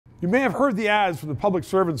You may have heard the ads from the public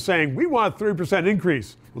servants saying, we want a 30%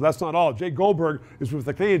 increase. Well, that's not all. Jay Goldberg is with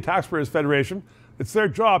the Canadian Taxpayers Federation. It's their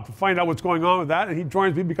job to find out what's going on with that, and he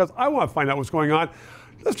joins me because I want to find out what's going on.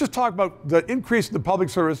 Let's just talk about the increase in the public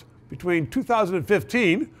service between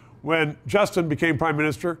 2015, when Justin became Prime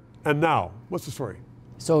Minister, and now. What's the story?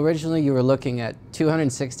 So originally you were looking at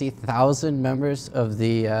 260,000 members of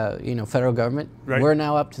the federal government. Right. We're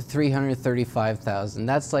now up to 335,000.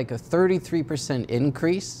 That's like a 33%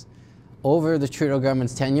 increase over the Trudeau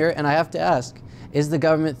government's tenure. And I have to ask, is the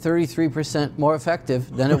government 33% more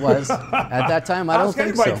effective than it was at that time? I don't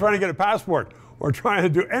think so. Ask anybody trying to get a passport or trying to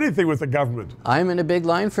do anything with the government. I'm in a big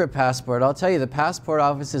line for a passport. I'll tell you, the passport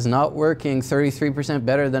office is not working 33%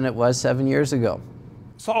 better than it was 7 years ago.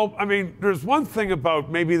 So, I mean, there's one thing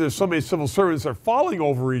about maybe there's so many civil servants that are falling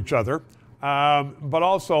over each other, but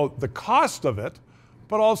also the cost of it,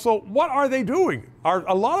 but also what are they doing? Are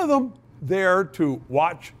a lot of them there to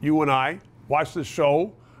watch you and I watch this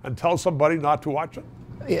show and tell somebody not to watch it?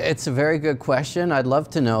 It's a very good question. I'd love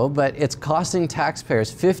to know, but it's costing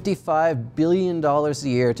taxpayers $55 billion a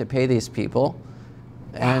year to pay these people.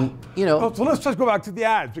 And, you know. So let's just go back to the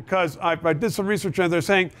ads, because I did some research and they're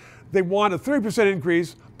saying they want a 30%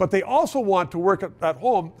 increase, but they also want to work at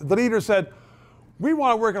home. The leader said, we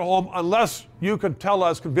want to work at home unless you can tell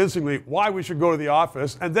us convincingly why we should go to the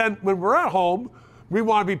office. And then when we're at home, we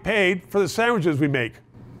want to be paid for the sandwiches we make.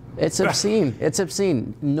 It's obscene. It's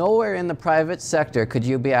obscene. Nowhere in the private sector could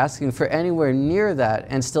you be asking for anywhere near that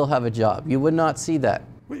and still have a job. You would not see that.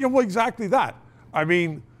 Well, exactly that. I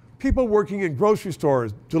mean, people working in grocery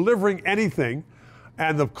stores, delivering anything,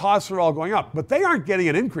 and the costs are all going up, but they aren't getting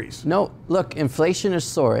an increase. No, look, inflation is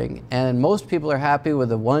soaring, and most people are happy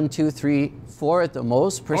with a 1, 2, 3, 4 at the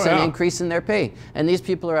most percent increase in their pay. And these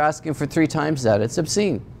people are asking for 3 times that. It's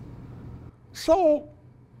obscene. So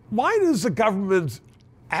why is the government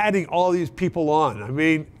adding all these people on? I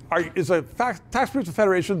mean, is the Taxpayers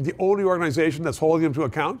Federation the only organization that's holding them to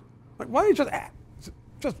account? Like, why don't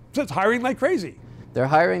you just hiring like crazy? They're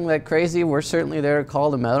hiring like crazy. We're certainly there to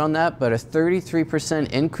call them out on that, but a 33%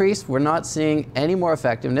 increase, we're not seeing any more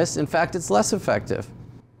effectiveness. In fact, it's less effective.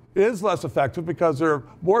 It is less effective because there are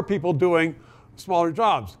more people doing smaller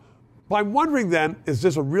jobs. But I'm wondering then, is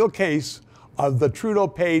this a real case of the Trudeau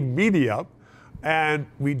paid media? And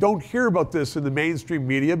we don't hear about this in the mainstream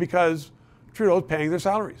media because Trudeau's paying their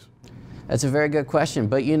salaries. That's a very good question.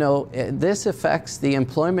 But, you know, this affects the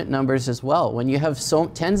employment numbers as well. When you have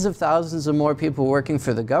tens of thousands of more people working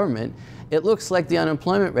for the government, it looks like the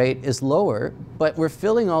unemployment rate is lower, but we're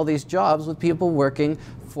filling all these jobs with people working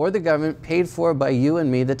for the government, paid for by you and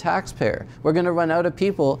me, the taxpayer. We're going to run out of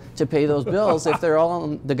people to pay those bills if they're all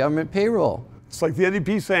on the government payroll. It's like the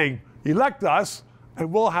NDP saying, elect us, and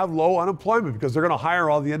we'll have low unemployment because they're going to hire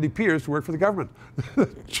all the NDPers to work for the government.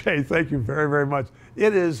 Jay, thank you very, very much.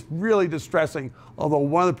 It is really distressing, although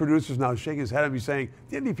one of the producers now is shaking his head at me saying,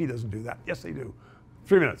 the NDP doesn't do that. Yes, they do.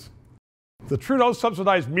 3 minutes. The Trudeau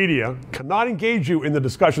subsidized media cannot engage you in the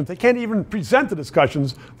discussions. They can't even present the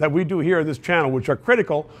discussions that we do here on this channel, which are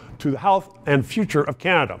critical to the health and future of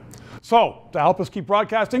Canada. So, to help us keep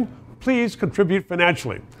broadcasting, please contribute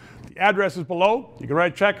financially. The address is below. You can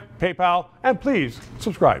write a check, PayPal, and please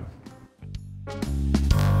subscribe.